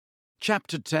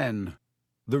Chapter 10.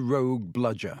 The Rogue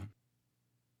Bludger.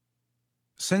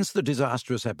 Since the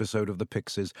disastrous episode of the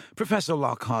Pixies, Professor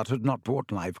Lockhart had not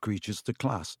brought live creatures to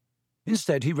class.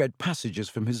 Instead, he read passages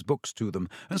from his books to them,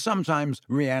 and sometimes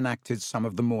reenacted some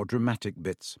of the more dramatic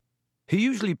bits. He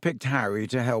usually picked Harry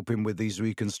to help him with these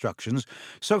reconstructions.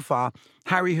 So far,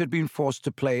 Harry had been forced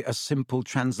to play a simple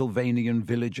Transylvanian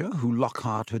villager who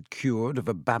Lockhart had cured of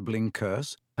a babbling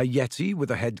curse, a yeti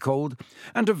with a head cold,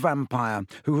 and a vampire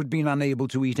who had been unable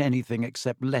to eat anything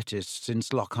except lettuce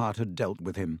since Lockhart had dealt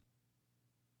with him.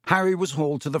 Harry was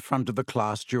hauled to the front of the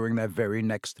class during their very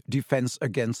next Defense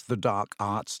Against the Dark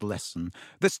Arts lesson,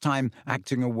 this time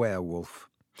acting a werewolf.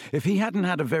 If he hadn't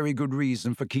had a very good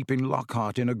reason for keeping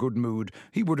Lockhart in a good mood,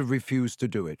 he would have refused to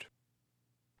do it.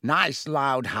 Nice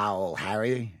loud howl,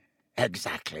 Harry.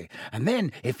 Exactly. And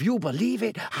then, if you'll believe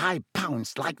it, I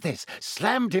pounced like this,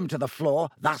 slammed him to the floor.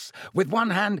 Thus, with one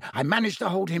hand, I managed to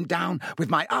hold him down. With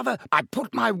my other, I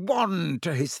put my wand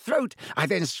to his throat. I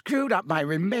then screwed up my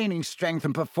remaining strength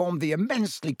and performed the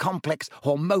immensely complex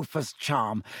Hormophus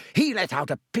charm. He let out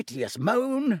a piteous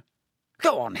moan.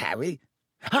 Go on, Harry.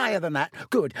 Higher than that.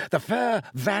 Good. The fur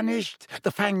vanished, the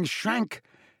fangs shrank,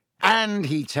 and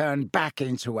he turned back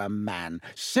into a man.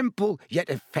 Simple yet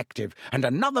effective, and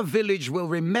another village will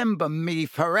remember me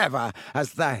forever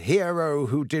as the hero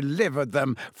who delivered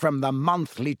them from the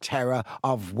monthly terror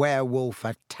of werewolf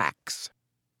attacks.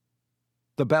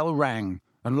 The bell rang,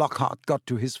 and Lockhart got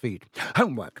to his feet.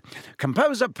 Homework.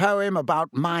 Compose a poem about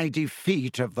my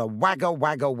defeat of the Wagga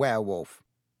Wagga werewolf.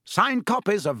 Signed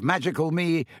copies of Magical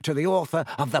Me to the author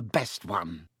of the best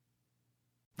one.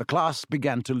 The class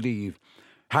began to leave.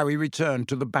 Harry returned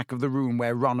to the back of the room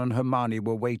where Ron and Hermione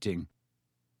were waiting.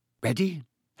 "Ready?"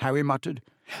 Harry muttered.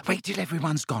 "Wait till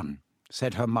everyone's gone,"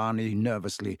 said Hermione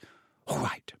nervously. "All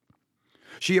right."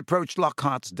 She approached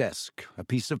Lockhart's desk, a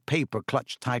piece of paper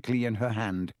clutched tightly in her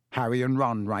hand, Harry and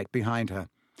Ron right behind her.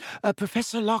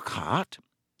 "Professor Lockhart,"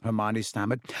 Hermione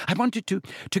stammered, "I wanted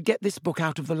to get this book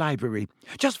out of the library,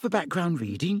 just for background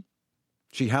reading."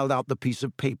 She held out the piece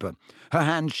of paper, her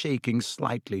hand shaking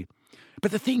slightly. "But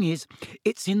the thing is,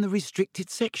 it's in the restricted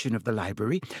section of the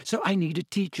library, so I need a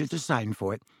teacher to sign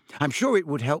for it. I'm sure it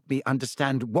would help me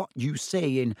understand what you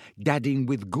say in Gadding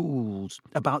with Ghouls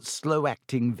about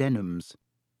slow-acting venoms."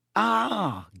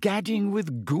 "Ah, Gadding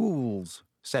with Ghouls,"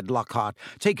 said Lockhart,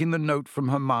 taking the note from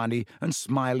Hermione and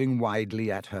smiling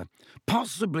widely at her.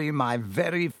 "Possibly my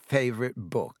very favourite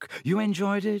book. You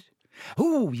enjoyed it?"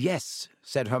 "Oh, yes,"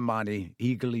 said Hermione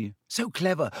eagerly. "So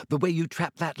clever, the way you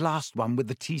trapped that last one with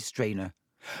the tea strainer."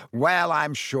 "Well,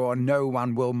 I'm sure no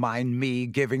one will mind me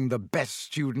giving the best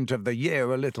student of the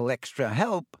year a little extra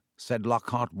help," said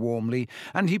Lockhart warmly,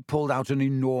 and he pulled out an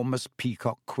enormous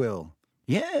peacock quill.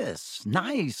 "Yes,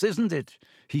 nice, isn't it?"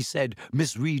 he said,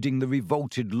 misreading the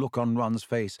revolted look on Ron's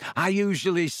face. "I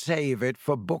usually save it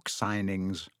for book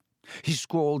signings." He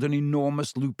scrawled an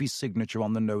enormous loopy signature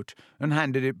on the note and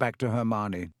handed it back to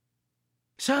Hermione.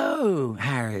 "So,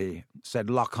 Harry," said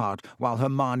Lockhart, while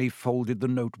Hermione folded the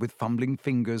note with fumbling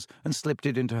fingers and slipped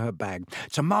it into her bag.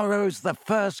 "Tomorrow's the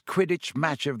first Quidditch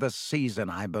match of the season,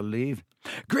 I believe.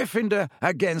 Gryffindor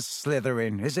against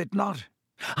Slytherin, is it not?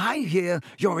 I hear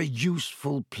you're a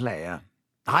useful player.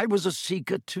 I was a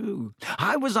seeker too.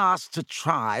 I was asked to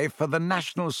try for the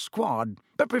national squad,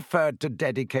 but preferred to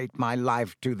dedicate my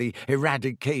life to the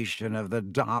eradication of the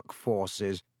dark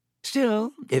forces.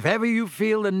 Still, if ever you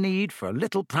feel the need for a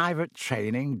little private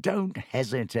training, don't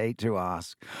hesitate to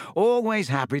ask. Always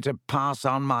happy to pass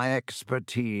on my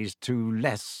expertise to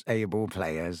less able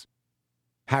players."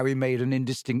 Harry made an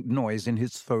indistinct noise in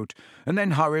his throat and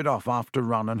then hurried off after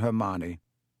Ron and Hermione.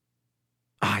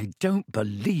 "I don't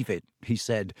believe it," he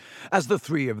said, as the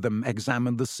three of them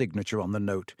examined the signature on the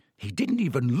note. "He didn't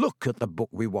even look at the book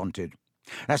we wanted."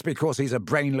 "That's because he's a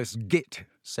brainless git,"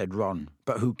 said Ron.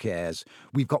 "But who cares?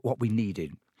 We've got what we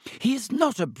needed." "He is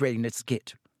not a brainless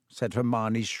git," said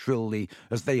Hermione shrilly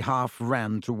as they half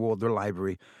ran toward the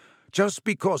library. "Just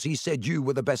because he said you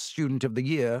were the best student of the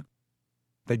year."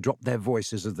 They dropped their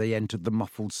voices as they entered the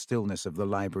muffled stillness of the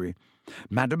library.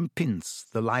 Madame Pince,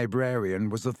 the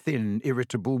librarian, was a thin,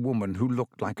 irritable woman who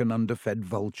looked like an underfed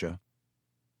vulture.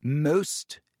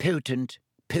 "Most potent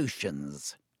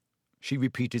potions," she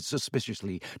repeated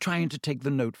suspiciously, trying to take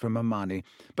the note from Hermione,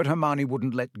 but Hermione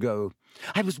wouldn't let go.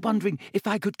 "I was wondering if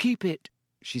I could keep it,"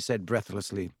 she said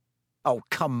breathlessly. "Oh,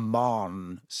 come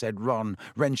on," said Ron,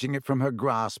 wrenching it from her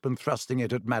grasp and thrusting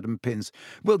it at Madame Pince.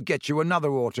 "We'll get you another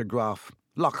autograph.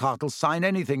 Lockhart'll sign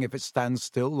anything if it stands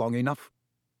still long enough."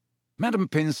 Madame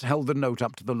Pince held the note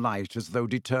up to the light as though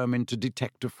determined to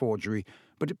detect a forgery,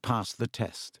 but it passed the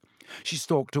test. She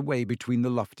stalked away between the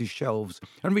lofty shelves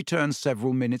and returned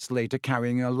several minutes later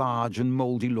carrying a large and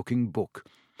mouldy-looking book.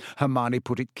 Hermione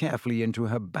put it carefully into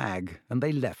her bag, and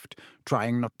they left,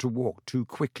 trying not to walk too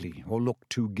quickly or look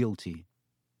too guilty.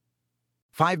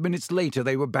 5 minutes later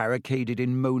they were barricaded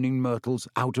in Moaning Myrtle's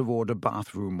out-of-order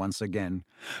bathroom once again.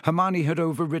 Hermione had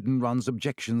overridden Ron's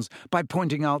objections by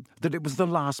pointing out that it was the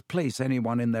last place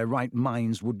anyone in their right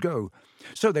minds would go,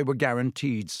 so they were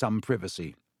guaranteed some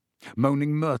privacy.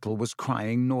 Moaning Myrtle was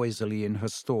crying noisily in her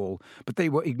stall, but they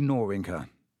were ignoring her,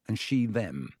 and she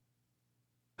them.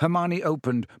 Hermione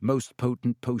opened Most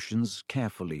Potent Potions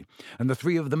carefully, and the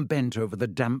three of them bent over the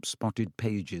damp-spotted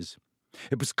pages.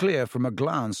 It was clear from a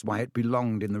glance why it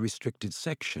belonged in the restricted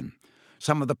section.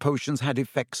 Some of the potions had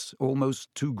effects almost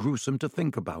too gruesome to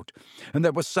think about, and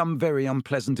there were some very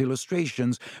unpleasant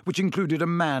illustrations, which included a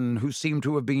man who seemed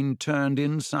to have been turned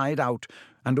inside out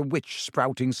and a witch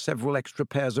sprouting several extra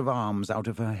pairs of arms out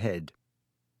of her head.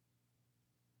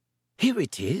 "Here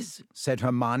it is," said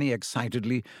Hermione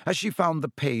excitedly as she found the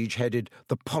page headed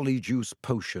The Polyjuice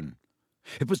Potion.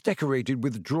 It was decorated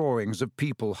with drawings of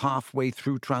people halfway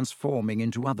through transforming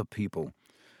into other people.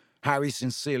 Harry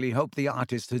sincerely hoped the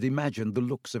artist had imagined the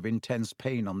looks of intense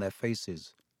pain on their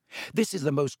faces. "This is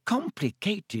the most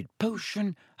complicated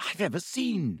potion I've ever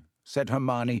seen," said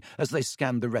Hermione as they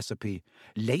scanned the recipe.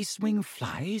 "Lacewing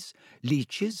flies,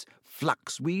 leeches,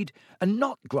 flaxweed, and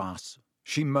knotgrass,"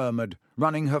 she murmured,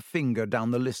 running her finger down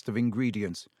the list of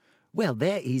ingredients. "Well,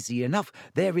 they're easy enough.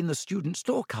 They're in the student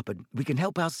store cupboard. We can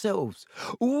help ourselves.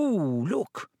 Ooh,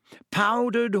 look!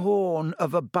 Powdered horn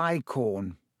of a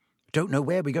bicorn. Don't know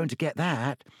where we're going to get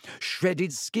that.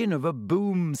 Shredded skin of a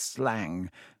boomslang.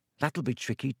 That'll be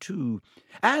tricky, too.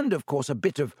 And, of course, a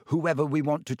bit of whoever we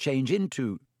want to change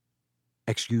into."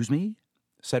 "Excuse me?"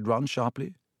 said Ron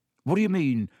sharply. "What do you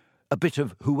mean, a bit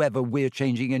of whoever we're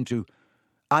changing into?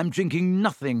 I'm drinking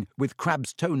nothing with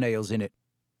crab's toenails in it."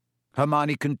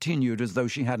 Hermione continued as though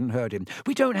she hadn't heard him.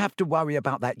 "We don't have to worry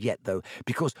about that yet, though,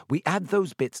 because we add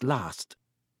those bits last."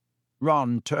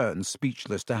 Ron turned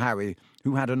speechless to Harry,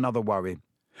 who had another worry.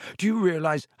 "Do you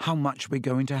realize how much we're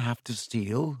going to have to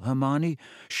steal, Hermione?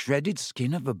 Shredded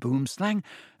skin of a boomslang?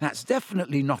 That's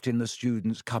definitely not in the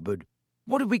student's cupboard.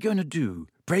 What are we going to do?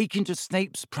 Break into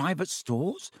Snape's private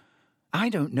stores? I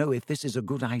don't know if this is a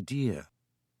good idea."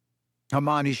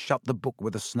 Hermione shut the book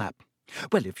with a snap.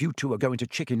 "Well, if you two are going to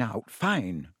chicken out,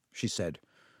 fine," she said.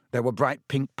 There were bright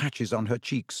pink patches on her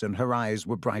cheeks, and her eyes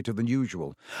were brighter than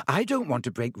usual. "I don't want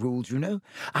to break rules, you know.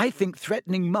 I think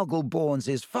threatening Muggle-borns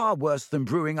is far worse than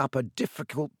brewing up a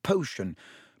difficult potion.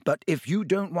 But if you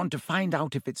don't want to find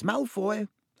out if it's Malfoy,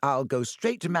 I'll go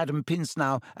straight to Madame Pince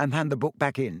now and hand the book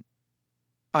back in."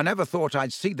 "I never thought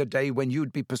I'd see the day when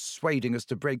you'd be persuading us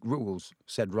to break rules,"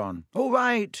 said Ron. "All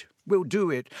right, we'll do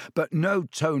it, but no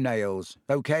toenails,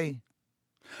 okay?"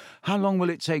 "How long will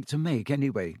it take to make,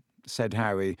 anyway?" said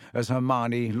Harry, as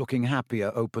Hermione, looking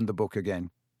happier, opened the book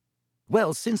again.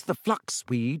 "Well, since the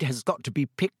flaxweed has got to be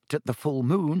picked at the full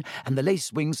moon and the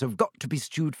lacewings have got to be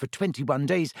stewed for 21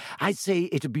 days, I'd say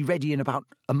it'll be ready in about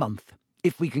a month,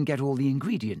 if we can get all the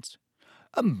ingredients."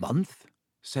 "A month?"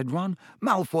 said Ron.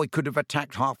 "Malfoy could have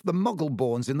attacked half the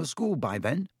Muggle-borns in the school by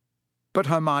then." But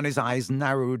Hermione's eyes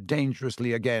narrowed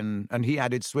dangerously again, and he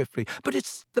added swiftly, "But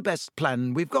it's the best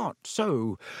plan we've got,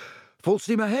 so full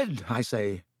steam ahead, I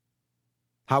say."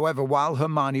 However, while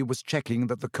Hermione was checking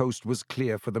that the coast was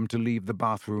clear for them to leave the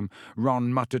bathroom,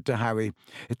 Ron muttered to Harry,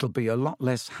 "It'll be a lot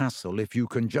less hassle if you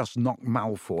can just knock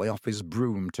Malfoy off his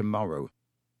broom tomorrow."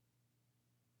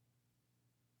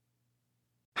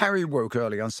 Harry woke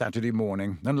early on Saturday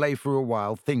morning and lay for a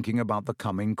while thinking about the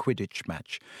coming Quidditch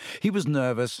match. He was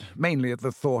nervous, mainly at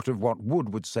the thought of what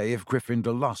Wood would say if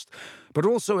Gryffindor lost, but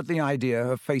also at the idea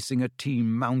of facing a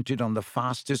team mounted on the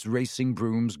fastest racing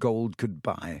brooms gold could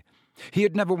buy. He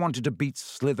had never wanted to beat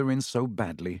Slytherin so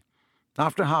badly.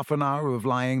 After half an hour of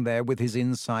lying there with his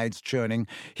insides churning,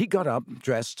 he got up,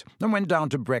 dressed, and went down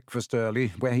to breakfast early,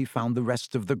 where he found the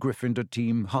rest of the Gryffindor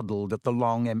team huddled at the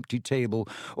long empty table,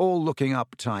 all looking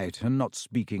uptight and not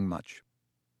speaking much.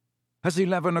 As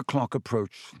 11 o'clock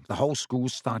approached, the whole school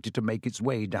started to make its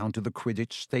way down to the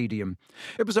Quidditch stadium.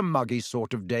 It was a muggy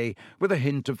sort of day, with a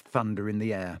hint of thunder in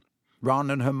the air.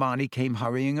 Ron and Hermione came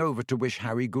hurrying over to wish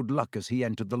Harry good luck as he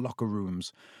entered the locker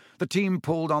rooms. The team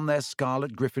pulled on their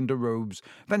scarlet Gryffindor robes,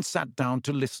 then sat down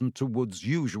to listen to Wood's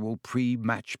usual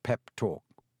pre-match pep talk.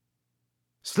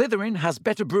 "Slytherin has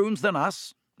better brooms than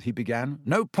us," he began.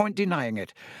 "No point denying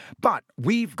it. But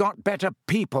we've got better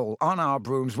people on our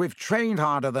brooms. We've trained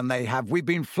harder than they have. We've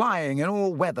been flying in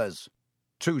all weathers."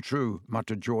 Too true,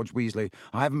 muttered George Weasley.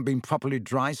 I haven't been properly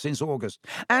dry since August.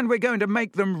 And we're going to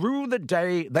make them rue the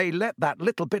day they let that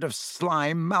little bit of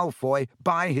slime, Malfoy,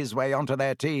 buy his way onto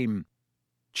their team.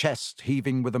 Chest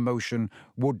heaving with emotion,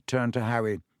 Wood turned to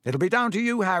Harry. It'll be down to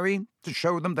you, Harry, to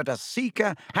show them that a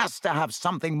seeker has to have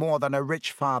something more than a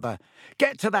rich father.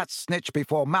 Get to that snitch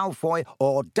before Malfoy,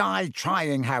 or die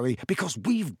trying, Harry, because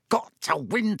we've got to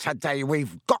win today.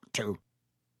 We've got to.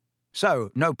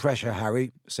 So, no pressure,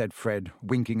 Harry, said Fred,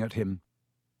 winking at him.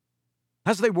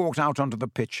 As they walked out onto the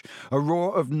pitch, a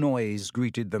roar of noise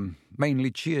greeted them,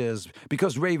 mainly cheers,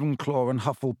 because Ravenclaw and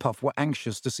Hufflepuff were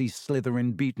anxious to see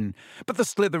Slytherin beaten, but the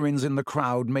Slytherins in the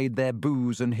crowd made their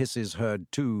boos and hisses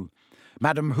heard too.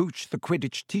 Madam Hooch, the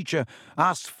Quidditch teacher,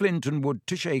 asked Flint and Wood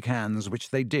to shake hands,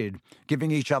 which they did,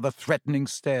 giving each other threatening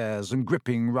stares and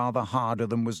gripping rather harder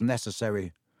than was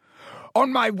necessary.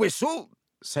 "On my whistle,"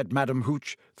 said Madam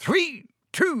Hooch. 3,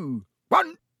 2,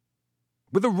 1...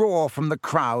 With a roar from the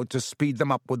crowd to speed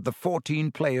them upward, the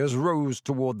 14 players rose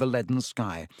toward the leaden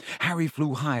sky. Harry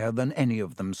flew higher than any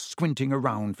of them, squinting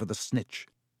around for the snitch.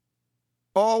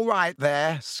 "All right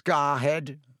there,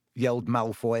 Scarhead," yelled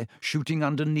Malfoy, shooting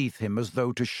underneath him as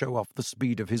though to show off the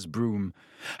speed of his broom.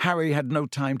 Harry had no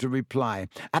time to reply.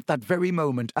 At that very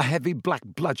moment, a heavy black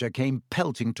bludger came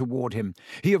pelting toward him.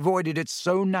 He avoided it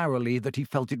so narrowly that he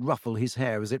felt it ruffle his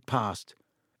hair as it passed.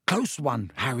 "Close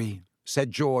one, Harry,"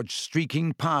 said George,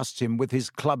 streaking past him with his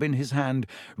club in his hand,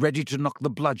 ready to knock the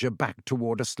bludger back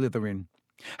toward a Slytherin.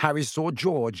 Harry saw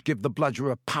George give the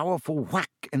bludger a powerful whack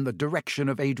in the direction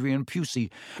of Adrian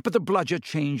Pusey, but the bludger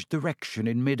changed direction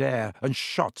in mid-air and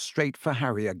shot straight for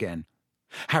Harry again.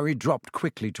 Harry dropped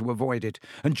quickly to avoid it,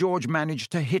 and George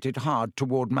managed to hit it hard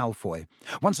toward Malfoy.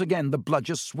 Once again the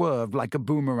bludger swerved like a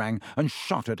boomerang and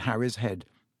shot at Harry's head.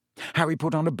 Harry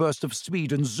put on a burst of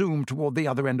speed and zoomed toward the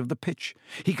other end of the pitch.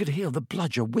 He could hear the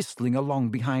bludger whistling along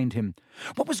behind him.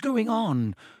 What was going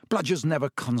on? Bludgers never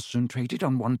concentrated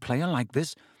on one player like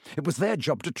this. It was their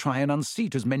job to try and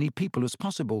unseat as many people as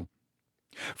possible.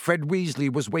 Fred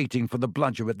Weasley was waiting for the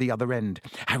bludger at the other end.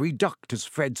 Harry ducked as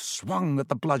Fred swung at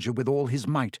the bludger with all his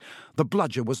might. The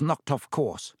bludger was knocked off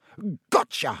course.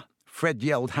 "Gotcha!" Fred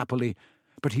yelled happily.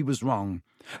 But he was wrong.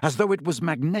 As though it was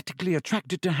magnetically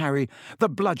attracted to Harry, the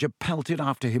bludger pelted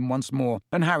after him once more,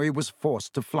 and Harry was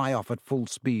forced to fly off at full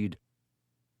speed.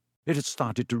 It had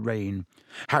started to rain.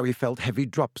 Harry felt heavy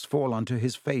drops fall onto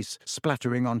his face,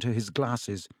 splattering onto his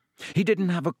glasses. He didn't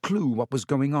have a clue what was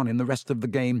going on in the rest of the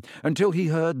game until he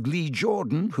heard Lee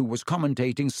Jordan, who was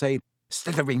commentating, say,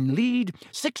 "Slytherin lead,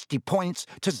 60 points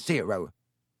to 0.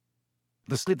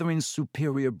 The Slytherin's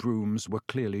superior brooms were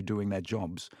clearly doing their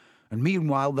jobs. And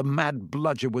meanwhile the mad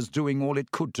bludger was doing all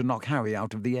it could to knock Harry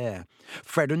out of the air.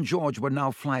 Fred and George were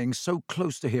now flying so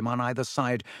close to him on either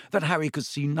side that Harry could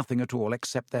see nothing at all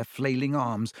except their flailing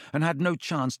arms, and had no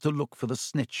chance to look for the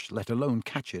snitch, let alone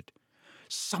catch it.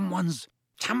 "Someone's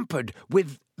tampered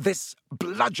with this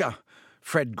bludger,"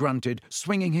 Fred grunted,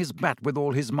 swinging his bat with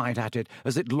all his might at it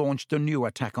as it launched a new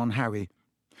attack on Harry.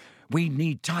 "We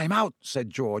need time out," said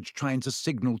George, trying to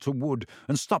signal to Wood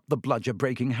and stop the bludger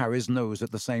breaking Harry's nose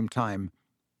at the same time.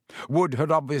 Wood had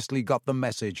obviously got the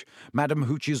message. Madam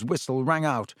Hooch's whistle rang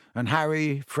out, and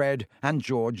Harry, Fred, and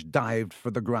George dived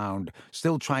for the ground,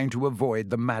 still trying to avoid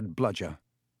the mad bludger.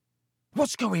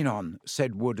 "What's going on?"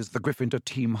 said Wood as the Gryffindor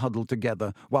team huddled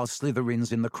together, while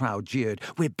Slytherins in the crowd jeered.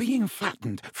 "We're being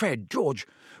flattened. Fred, George,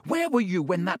 where were you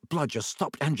when that bludger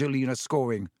stopped Angelina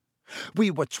scoring?"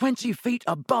 "We were 20 feet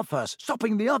above her,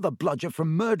 stopping the other bludger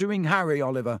from murdering Harry,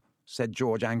 Oliver," said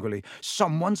George angrily.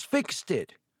 "Someone's fixed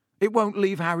it. It won't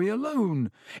leave Harry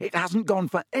alone. It hasn't gone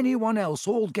for anyone else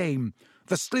all game.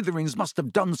 The Slytherins must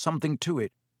have done something to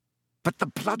it." "But the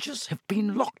bludgers have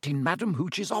been locked in Madam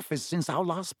Hooch's office since our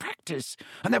last practice,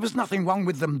 and there was nothing wrong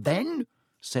with them then,"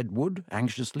 said Wood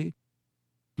anxiously.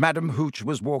 Madam Hooch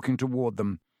was walking toward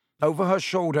them. Over her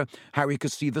shoulder, Harry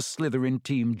could see the Slytherin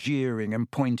team jeering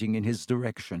and pointing in his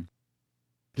direction.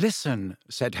 "Listen,"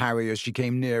 said Harry as she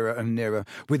came nearer and nearer,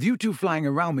 "with you two flying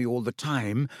around me all the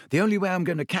time, the only way I'm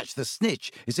going to catch the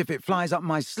snitch is if it flies up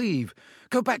my sleeve.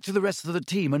 Go back to the rest of the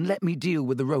team and let me deal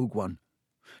with the rogue one."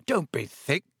 "Don't be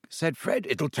thick," said Fred.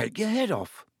 "It'll take your head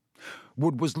off."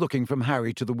 Wood was looking from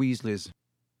Harry to the Weasleys.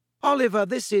 "Oliver,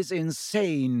 this is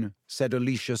insane," said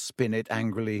Alicia Spinnet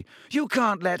angrily. "You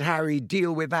can't let Harry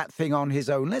deal with that thing on his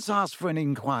own. Let's ask for an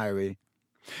inquiry."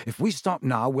 "If we stop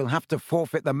now, we'll have to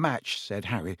forfeit the match," said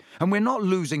Harry. "And we're not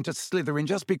losing to Slytherin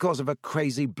just because of a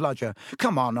crazy bludger.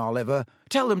 Come on, Oliver.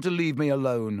 Tell them to leave me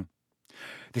alone."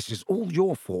 "This is all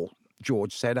your fault,"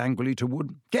 George said angrily to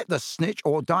Wood. "Get the snitch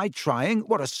or die trying.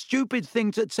 What a stupid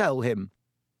thing to tell him."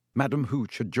 Madam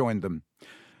Hooch had joined them.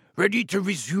 Ready to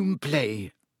resume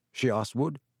play?" she asked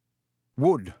Wood.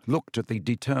 Wood looked at the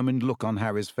determined look on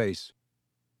Harry's face.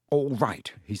 "All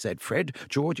right," he said. "Fred,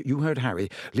 George, you heard Harry.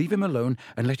 Leave him alone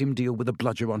and let him deal with the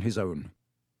bludger on his own."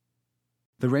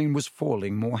 The rain was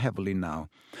falling more heavily now.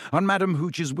 On Madam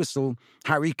Hooch's whistle,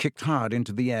 Harry kicked hard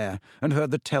into the air and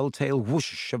heard the telltale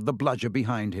whoosh of the bludger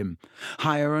behind him.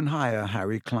 Higher and higher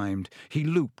Harry climbed. He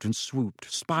looped and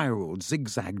swooped, spiraled,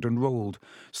 zigzagged and rolled.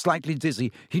 Slightly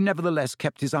dizzy, he nevertheless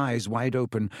kept his eyes wide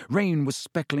open. Rain was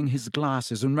speckling his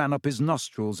glasses and ran up his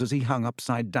nostrils as he hung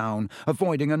upside down,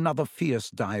 avoiding another fierce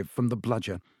dive from the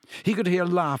bludger. He could hear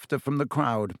laughter from the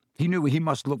crowd. He knew he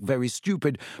must look very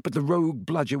stupid, but the rogue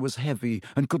bludger was heavy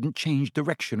and couldn't change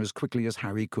direction as quickly as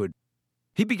Harry could.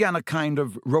 He began a kind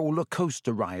of roller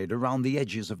coaster ride around the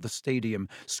edges of the stadium,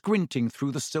 squinting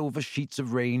through the silver sheets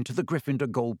of rain to the Gryffindor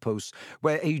goalposts,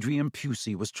 where Adrian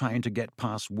Pusey was trying to get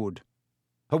past Wood.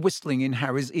 A whistling in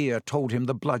Harry's ear told him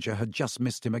the bludger had just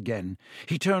missed him again.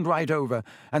 He turned right over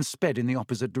and sped in the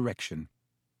opposite direction.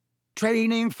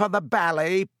 "Training for the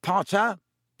ballet, Potter?"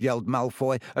 yelled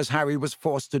Malfoy, as Harry was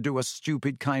forced to do a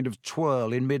stupid kind of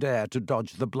twirl in mid-air to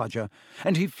dodge the bludger.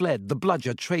 And he fled, the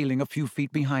bludger trailing a few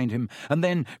feet behind him, and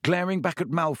then, glaring back at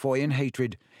Malfoy in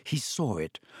hatred, he saw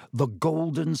it, the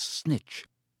golden snitch.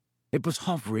 It was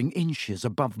hovering inches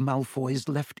above Malfoy's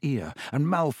left ear, and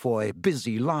Malfoy,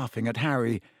 busy laughing at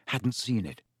Harry, hadn't seen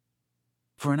it.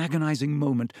 For an agonizing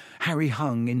moment, Harry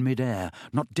hung in mid-air,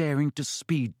 not daring to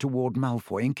speed toward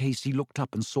Malfoy in case he looked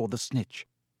up and saw the snitch.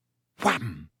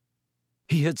 Wham!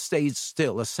 He had stayed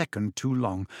still a second too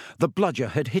long. The bludger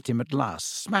had hit him at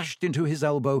last, smashed into his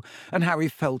elbow, and Harry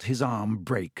felt his arm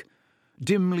break.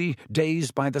 Dimly,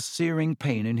 dazed by the searing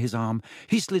pain in his arm,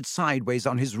 he slid sideways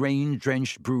on his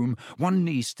rain-drenched broom, one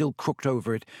knee still crooked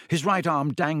over it, his right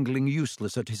arm dangling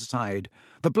useless at his side.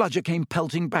 The bludger came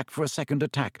pelting back for a second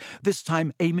attack, this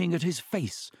time aiming at his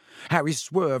face. Harry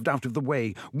swerved out of the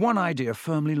way, one idea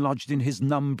firmly lodged in his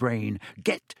numb brain: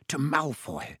 get to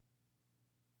Malfoy.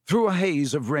 Through a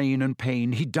haze of rain and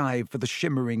pain, he dived for the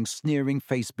shimmering, sneering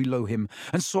face below him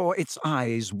and saw its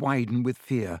eyes widen with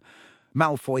fear.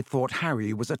 Malfoy thought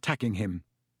Harry was attacking him.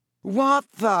 "What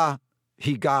the?"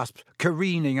 he gasped,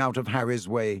 careening out of Harry's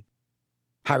way.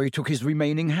 Harry took his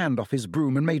remaining hand off his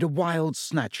broom and made a wild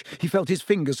snatch. He felt his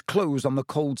fingers close on the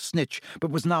cold snitch,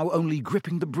 but was now only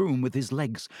gripping the broom with his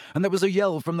legs, and there was a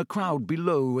yell from the crowd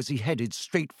below as he headed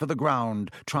straight for the ground,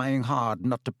 trying hard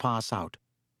not to pass out.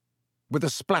 With a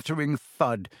splattering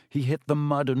thud, he hit the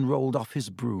mud and rolled off his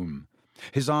broom.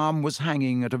 His arm was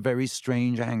hanging at a very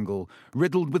strange angle.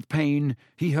 Riddled with pain,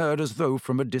 he heard, as though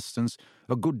from a distance,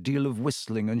 a good deal of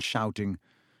whistling and shouting.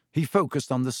 He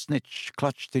focused on the snitch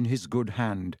clutched in his good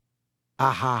hand.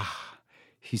 "Aha,"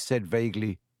 he said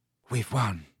vaguely, "we've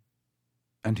won."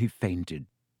 And he fainted.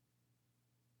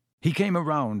 He came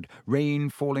around, rain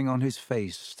falling on his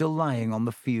face, still lying on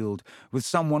the field, with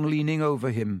someone leaning over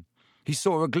him. He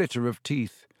saw a glitter of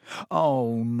teeth.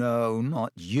 "Oh, no,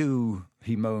 not you,"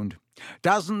 he moaned.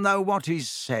 "Doesn't know what he's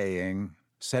saying,"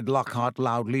 said Lockhart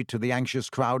loudly to the anxious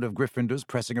crowd of Gryffindors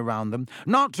pressing around them.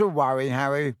 "Not to worry,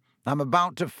 Harry. I'm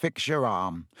about to fix your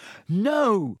arm."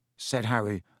 "No," said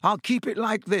Harry. "I'll keep it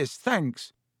like this,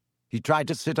 thanks." He tried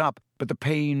to sit up, but the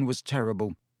pain was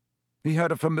terrible. He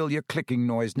heard a familiar clicking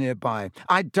noise nearby.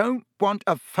 "I don't want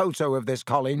a photo of this,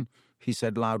 Colin," he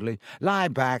said loudly. "Lie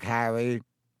back, Harry,"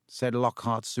 said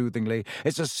Lockhart soothingly.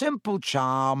 "It's a simple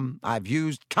charm I've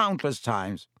used countless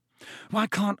times." "Why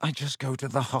can't I just go to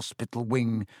the hospital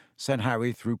wing?" said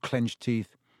Harry through clenched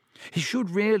teeth. "He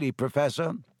should really,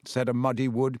 Professor," said a muddy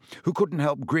Wood, who couldn't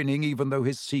help grinning even though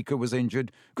his seeker was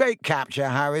injured. "Great capture,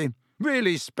 Harry.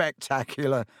 Really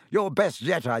spectacular. Your best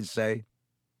yet, I'd say."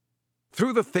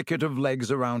 Through the thicket of legs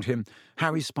around him,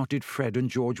 Harry spotted Fred and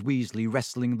George Weasley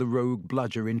wrestling the rogue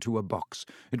bludger into a box.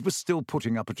 It was still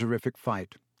putting up a terrific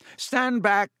fight. "Stand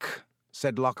back,"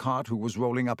 said Lockhart, who was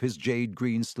rolling up his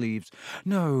jade-green sleeves.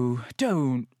 "No,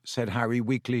 don't," said Harry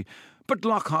weakly. But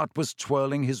Lockhart was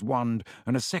twirling his wand,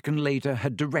 and a second later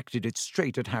had directed it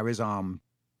straight at Harry's arm.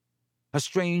 A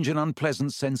strange and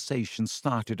unpleasant sensation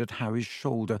started at Harry's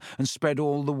shoulder and spread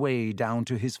all the way down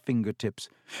to his fingertips.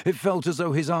 It felt as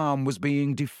though his arm was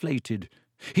being deflated.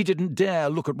 He didn't dare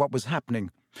look at what was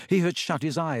happening. He had shut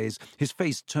his eyes, his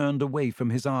face turned away from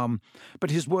his arm,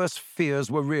 but his worst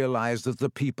fears were realized as the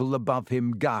people above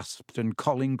him gasped and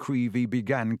Colin Creevey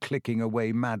began clicking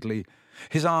away madly.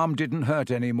 His arm didn't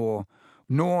hurt any more,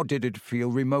 nor did it feel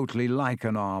remotely like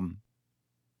an arm.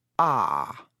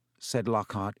 "Ah," said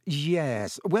Lockhart.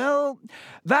 Yes, well,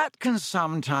 that can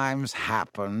sometimes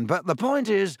happen, but the point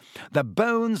is, the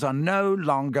bones are no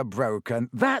longer broken.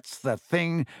 That's the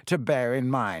thing to bear in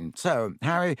mind. So,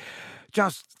 Harry,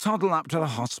 just toddle up to the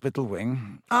hospital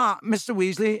wing. Mr.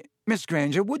 Weasley, Miss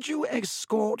Granger, would you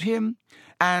escort him?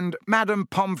 And Madame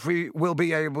Pomfrey will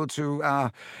be able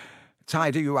to,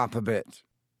 tidy you up a bit.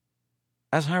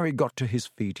 As Harry got to his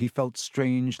feet, he felt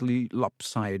strangely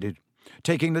lopsided.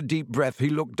 Taking a deep breath, he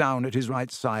looked down at his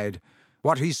right side.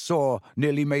 What he saw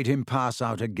nearly made him pass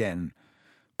out again.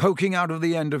 Poking out of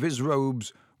the end of his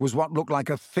robes was what looked like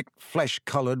a thick,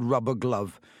 flesh-coloured rubber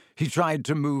glove. He tried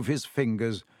to move his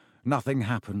fingers. Nothing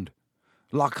happened.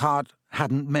 Lockhart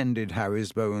hadn't mended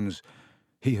Harry's bones.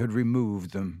 He had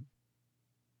removed them.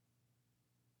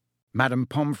 Madame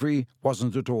Pomfrey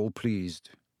wasn't at all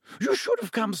pleased. "You should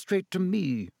have come straight to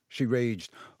me," she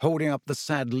raged, holding up the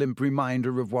sad, limp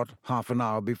reminder of what half an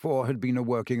hour before had been a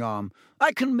working arm.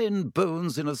 "I can mend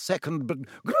bones in a second, but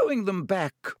growing them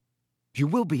back—" "You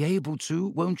will be able to,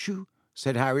 won't you?"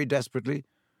 said Harry desperately.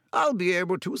 "I'll be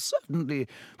able to, certainly,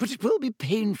 but it will be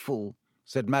painful,"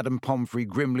 said Madame Pomfrey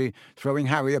grimly, throwing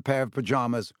Harry a pair of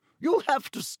pyjamas. "You'll have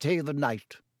to stay the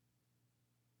night."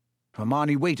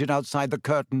 Hermione waited outside the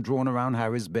curtain drawn around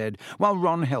Harry's bed while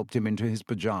Ron helped him into his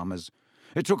pyjamas.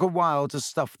 It took a while to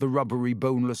stuff the rubbery,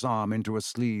 boneless arm into a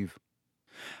sleeve.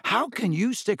 "How can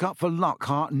you stick up for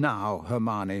Lockhart now,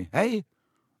 Hermione, eh?"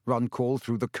 Ron called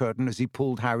through the curtain as he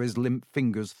pulled Harry's limp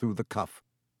fingers through the cuff.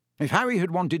 If Harry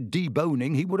had wanted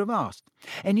deboning, he would have asked.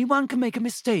 "Anyone can make a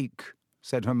mistake,"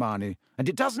 said Hermione, "and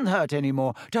it doesn't hurt any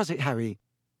more, does it, Harry?"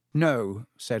 "No,"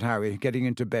 said Harry, getting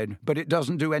into bed, "but it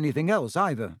doesn't do anything else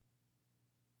either."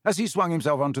 As he swung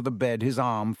himself onto the bed, his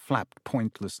arm flapped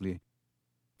pointlessly.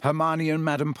 Hermione and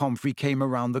Madame Pomfrey came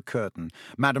around the curtain.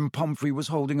 Madame Pomfrey was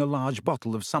holding a large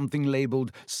bottle of something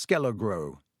labelled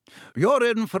Skelligro. "You're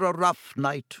in for a rough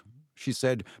night," she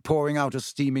said, pouring out a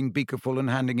steaming beakerful and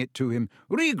handing it to him.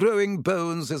 "Regrowing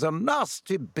bones is a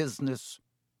nasty business."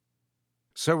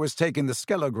 So was taking the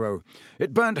Skelligro.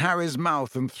 It burnt Harry's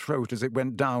mouth and throat as it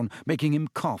went down, making him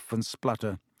cough and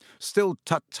splutter. Still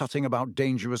tut-tutting about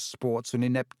dangerous sports and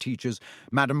inept teachers,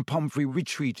 Madame Pomfrey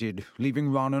retreated, leaving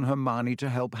Ron and Hermione to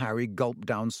help Harry gulp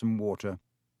down some water.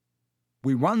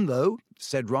 "We won, though,"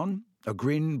 said Ron, a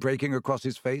grin breaking across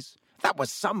his face. "That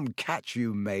was some catch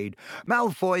you made.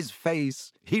 Malfoy's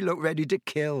face. He looked ready to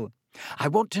kill. I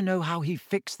want to know how he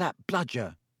fixed that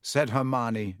bludger," said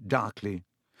Hermione darkly.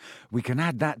 "We can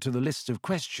add that to the list of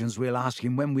questions we'll ask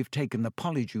him when we've taken the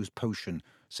Polyjuice potion,"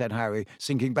 said Harry,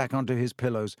 sinking back onto his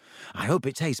pillows. "I hope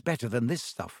it tastes better than this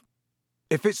stuff."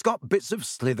 "If it's got bits of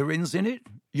Slytherins in it,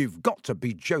 you've got to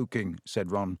be joking,"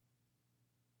 said Ron.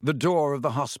 The door of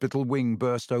the hospital wing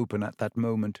burst open at that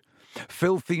moment.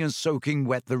 Filthy and soaking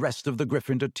wet, the rest of the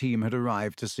Gryffindor team had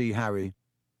arrived to see Harry.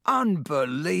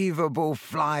 "Unbelievable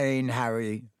flying,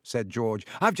 Harry," said George.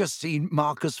 "I've just seen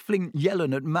Marcus Flint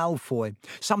yelling at Malfoy.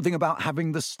 Something about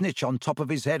having the snitch on top of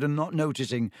his head and not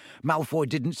noticing. Malfoy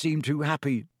didn't seem too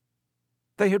happy."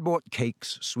 They had bought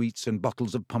cakes, sweets, and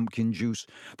bottles of pumpkin juice.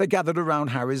 They gathered around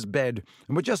Harry's bed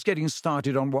and were just getting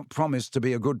started on what promised to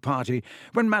be a good party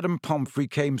when Madame Pomfrey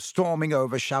came storming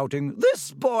over, shouting,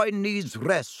 "This boy needs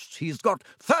rest. He's got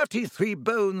 33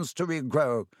 bones to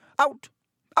regrow. Out!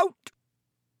 Out!"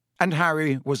 And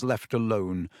Harry was left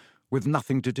alone, with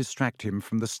nothing to distract him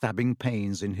from the stabbing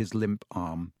pains in his limp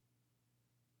arm.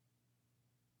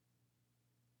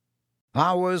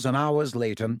 Hours and hours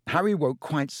later, Harry woke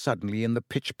quite suddenly in the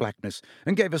pitch blackness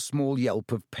and gave a small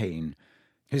yelp of pain.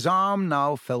 His arm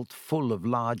now felt full of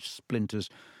large splinters.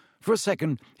 For a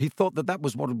second, he thought that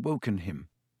was what had woken him.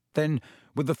 Then,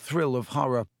 with a thrill of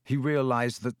horror, he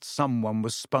realized that someone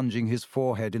was sponging his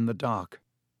forehead in the dark.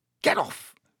 "Get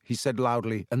off!" he said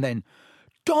loudly, and then,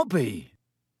 "Dobby!"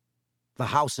 The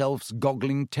house elf's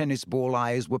goggling tennis ball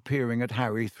eyes were peering at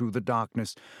Harry through the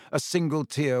darkness. A single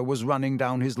tear was running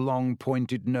down his long,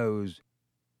 pointed nose.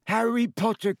 "Harry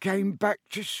Potter came back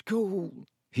to school,"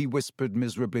 he whispered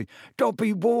miserably.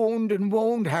 "Dobby warned and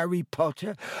warned Harry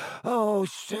Potter. Oh,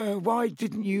 sir, why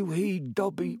didn't you heed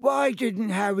Dobby? Why didn't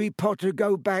Harry Potter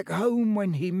go back home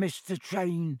when he missed the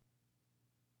train?"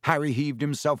 Harry heaved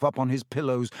himself up on his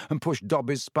pillows and pushed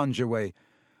Dobby's sponge away.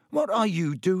 "What are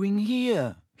you doing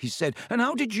here?" he said. "And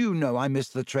how did you know I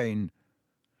missed the train?"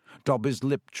 Dobby's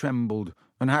lip trembled,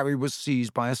 and Harry was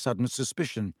seized by a sudden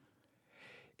suspicion.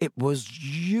 "It was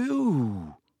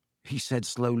you," he said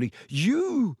slowly.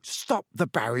 "You stopped the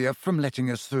barrier from letting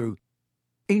us through."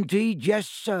 "Indeed, yes,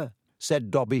 sir,"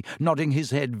 said Dobby, nodding his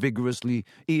head vigorously,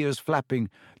 ears flapping.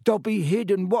 Dobby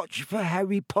hid and watched for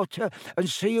Harry Potter and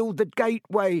sealed the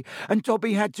gateway, and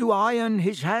Dobby had to iron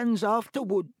his hands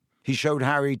afterward. He showed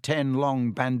Harry 10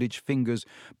 long bandaged fingers.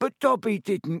 But Dobby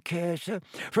didn't care, sir,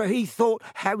 for he thought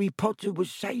Harry Potter was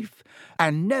safe,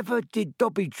 and never did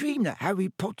Dobby dream that Harry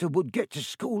Potter would get to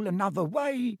school another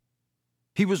way.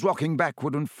 He was rocking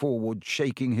backward and forward,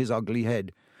 shaking his ugly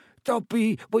head.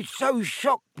 Dobby was so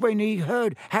shocked when he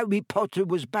heard Harry Potter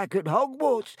was back at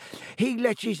Hogwarts, he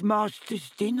let his master's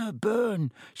dinner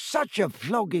burn. Such a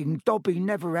flogging Dobby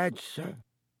never had, sir.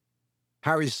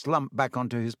 Harry slumped back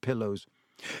onto his pillows.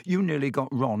 "You nearly got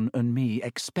Ron and me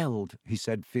expelled," he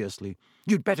said fiercely.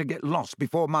 "You'd better get lost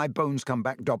before my bones come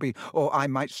back, Dobby, or I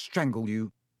might strangle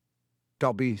you."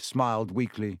 Dobby smiled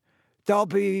weakly.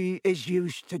 Dobby is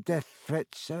used to death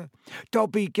threats, sir.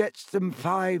 Dobby gets them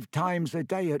 5 times a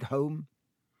day at home.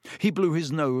 He blew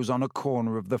his nose on a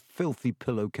corner of the filthy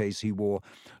pillowcase he wore,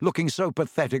 looking so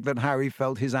pathetic that Harry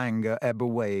felt his anger ebb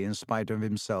away in spite of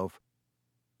himself.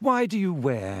 "Why do you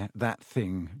wear that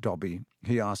thing, Dobby?"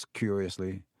 he asked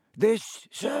curiously. "This,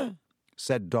 sir?"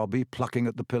 said Dobby, plucking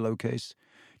at the pillowcase.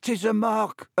 "'Tis a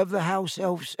mark of the house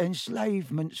elf's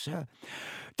enslavement, sir.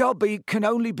 Dobby can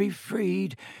only be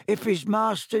freed if his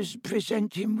masters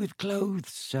present him with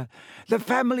clothes, sir. The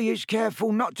family is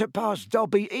careful not to pass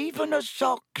Dobby even a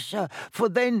sock, sir, for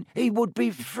then he would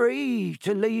be free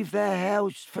to leave their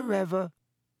house forever."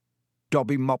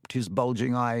 Dobby mopped his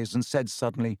bulging eyes and said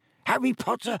suddenly, "Harry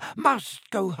Potter must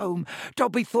go home.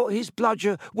 Dobby thought his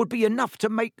bludger would be enough to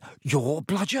make—" "Your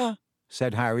bludger?"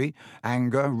 said Harry,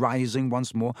 anger rising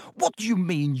once more. "What do you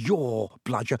mean, your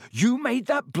bludger? You made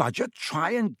that bludger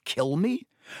try and kill me?"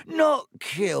 "Not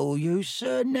kill you,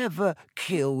 sir, never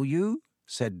kill you,"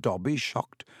 said Dobby,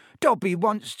 shocked. "Dobby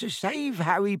wants to save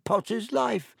Harry Potter's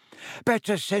life.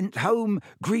 Better sent home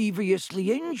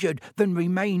grievously injured than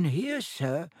remain here,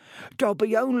 sir.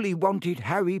 Dobby only wanted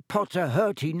Harry Potter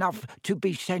hurt enough to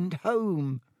be sent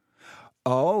home."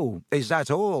 "Oh, is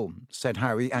that all?" said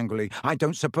Harry angrily. "I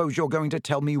don't suppose you're going to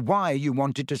tell me why you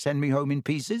wanted to send me home in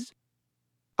pieces?"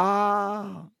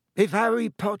 "Ah, if Harry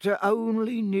Potter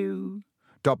only knew,"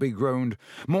 Dobby groaned,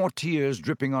 more tears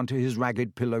dripping onto his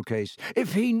ragged pillowcase.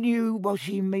 "If he knew what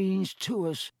he means to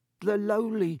us, the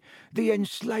lowly, the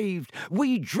enslaved,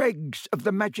 we dregs of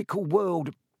the magical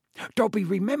world. Dobby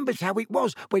remembers how it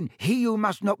was when he who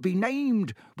must not be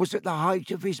named was at the height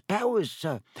of his powers,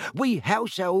 sir. We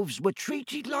house elves were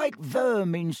treated like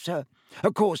vermin, sir.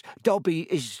 Of course, Dobby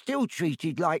is still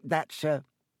treated like that, sir,"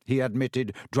 he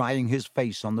admitted, drying his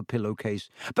face on the pillowcase.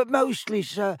 "But mostly,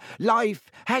 sir,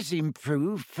 life has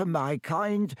improved for my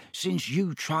kind since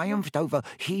you triumphed over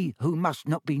he who must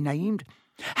not be named.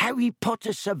 Harry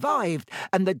Potter survived,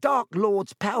 and the Dark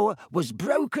Lord's power was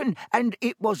broken, and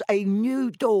it was a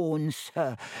new dawn,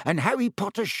 sir. And Harry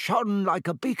Potter shone like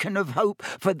a beacon of hope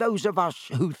for those of us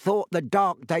who thought the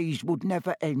dark days would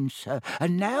never end, sir.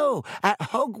 And now, at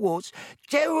Hogwarts,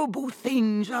 terrible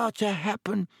things are to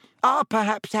happen, are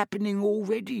perhaps happening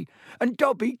already, and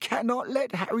Dobby cannot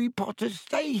let Harry Potter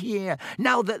stay here,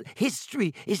 now that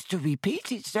history is to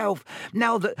repeat itself,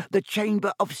 now that the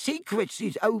Chamber of Secrets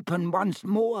is open once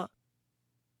more."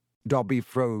 Dobby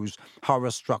froze,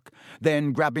 horror-struck.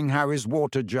 Then, grabbing Harry's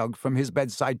water jug from his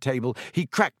bedside table, he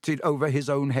cracked it over his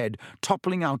own head,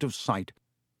 toppling out of sight.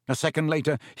 A second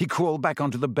later, he crawled back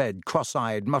onto the bed,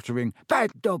 cross-eyed, muttering,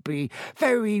 "Bad Dobby,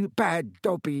 very bad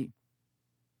Dobby."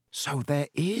 "So there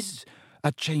is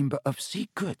a Chamber of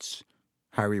Secrets,"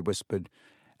 Harry whispered.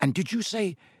 "And did you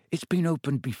say it's been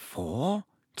opened before?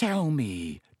 Tell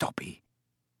me, Dobby."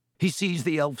 He seized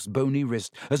the elf's bony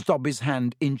wrist as Dobby's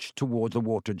hand inched toward the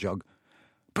water jug.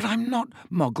 "But I'm not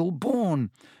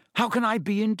Muggle-born. How can I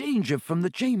be in danger from the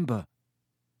chamber?"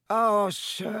 "Ah,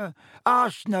 sir,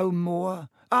 ask no more.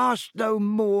 Ask no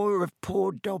more of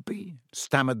poor Dobby,"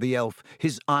 stammered the elf,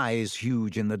 his eyes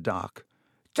huge in the dark.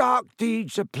 "Dark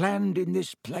deeds are planned in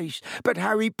this place, but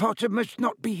Harry Potter must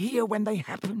not be here when they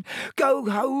happen. Go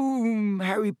home,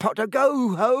 Harry Potter,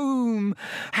 go home.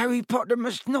 Harry Potter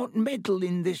must not meddle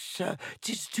in this, sir.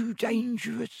 'Tis too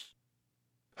dangerous."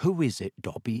 "Who is it,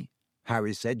 Dobby?"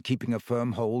 Harry said, keeping a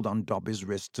firm hold on Dobby's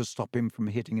wrist to stop him from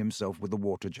hitting himself with the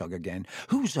water jug again.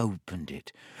 "Who's opened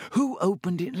it? Who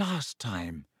opened it last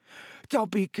time?"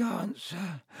 "Dobby can't,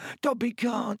 sir. Dobby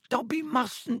can't. Dobby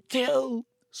mustn't tell,"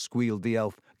 squealed the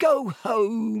elf. "Go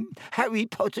home, Harry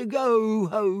Potter, go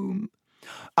home."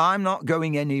 "I'm not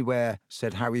going anywhere,"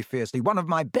 said Harry fiercely. "One of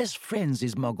my best friends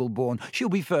is Muggle-born. She'll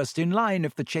be first in line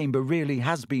if the chamber really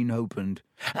has been opened."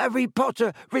 "Harry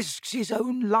Potter risks his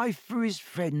own life for his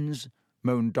friends,"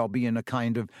 moaned Dobby in a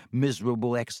kind of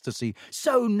miserable ecstasy.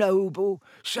 "So noble,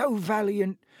 so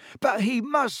valiant. But he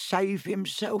must save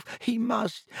himself. He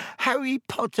must. Harry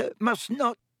Potter must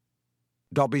not."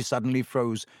 Dobby suddenly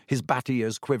froze, his bat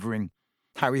ears quivering.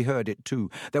 Harry heard it too.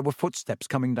 There were footsteps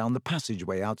coming down the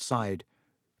passageway outside.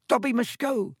 "Dobby must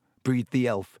go," breathed the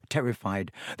elf,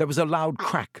 terrified. There was a loud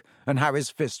crack, and Harry's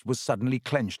fist was suddenly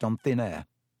clenched on thin air.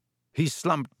 He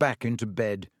slumped back into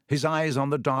bed, his eyes on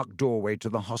the dark doorway to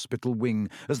the hospital wing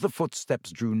as the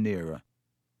footsteps drew nearer.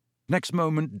 Next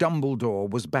moment, Dumbledore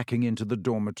was backing into the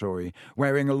dormitory,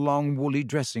 wearing a long woolly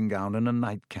dressing gown and a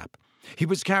nightcap. He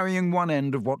was carrying one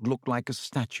end of what looked like a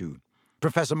statue.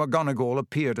 Professor McGonagall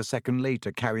appeared a second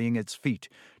later, carrying its feet.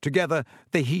 Together,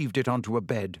 they heaved it onto a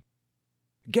bed.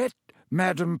 "Get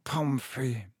Madame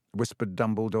Pomfrey," whispered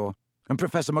Dumbledore, and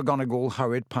Professor McGonagall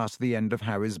hurried past the end of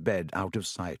Harry's bed, out of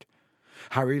sight.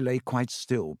 Harry lay quite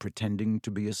still, pretending to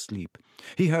be asleep.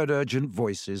 He heard urgent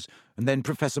voices, and then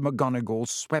Professor McGonagall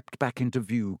swept back into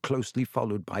view, closely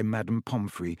followed by Madame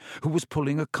Pomfrey, who was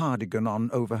pulling a cardigan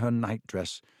on over her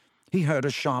nightdress. He heard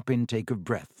a sharp intake of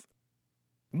breath.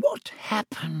 "What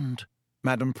happened?"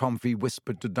 Madame Pomfrey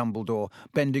whispered to Dumbledore,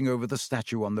 bending over the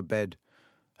statue on the bed.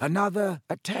 "Another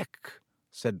attack,"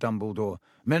 said Dumbledore.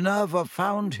 "Minerva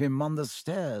found him on the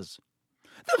stairs."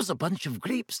 "There was a bunch of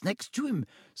grapes next to him,"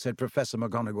 said Professor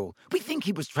McGonagall. "We think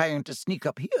he was trying to sneak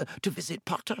up here to visit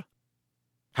Potter."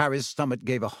 Harry's stomach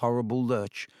gave a horrible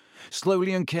lurch.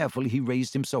 Slowly and carefully he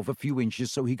raised himself a few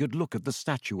inches so he could look at the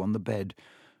statue on the bed.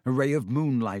 A ray of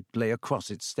moonlight lay across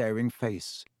its staring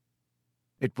face.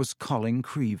 It was Colin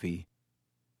Creevey.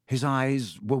 His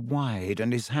eyes were wide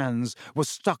and his hands were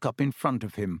stuck up in front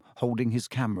of him, holding his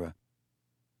camera.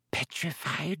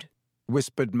 "Petrified?"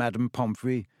 whispered Madame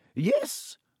Pomfrey.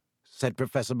 "Yes," said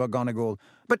Professor McGonagall,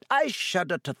 "but I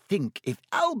shudder to think if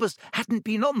Albus hadn't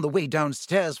been on the way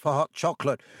downstairs for hot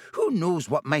chocolate, who knows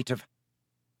what might have—"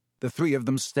 The three of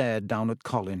them stared down at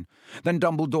Colin. Then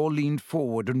Dumbledore leaned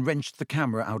forward and wrenched the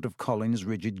camera out of Colin's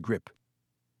rigid grip.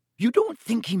 "You don't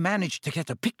think he managed to get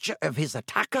a picture of his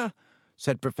attacker?"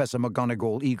 said Professor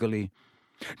McGonagall eagerly.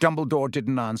 Dumbledore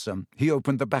didn't answer. He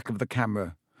opened the back of the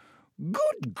camera.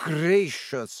 "Good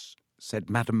gracious," said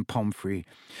Madame Pomfrey.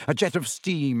 A jet of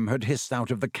steam had hissed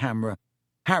out of the camera.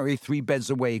 Harry, 3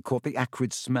 beds away, caught the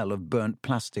acrid smell of burnt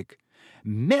plastic.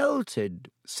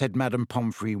 "Melted," said Madame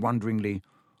Pomfrey wonderingly.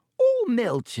 "All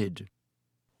melted."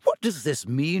 "What does this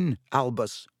mean,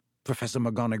 Albus?" Professor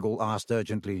McGonagall asked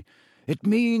urgently. "It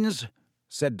means,"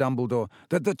 said Dumbledore,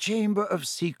 "that the Chamber of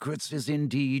Secrets is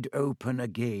indeed open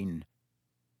again."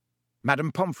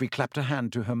 Madame Pomfrey clapped a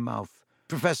hand to her mouth.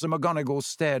 Professor McGonagall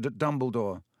stared at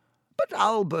Dumbledore. "But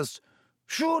Albus,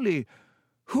 surely,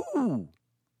 who?"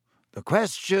 "The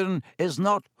question is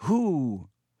not who,"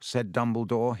 said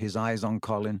Dumbledore, his eyes on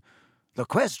Colin. "The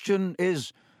question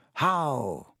is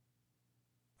how."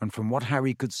 And from what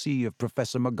Harry could see of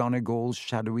Professor McGonagall's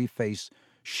shadowy face,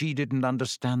 she didn't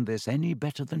understand this any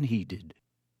better than he did.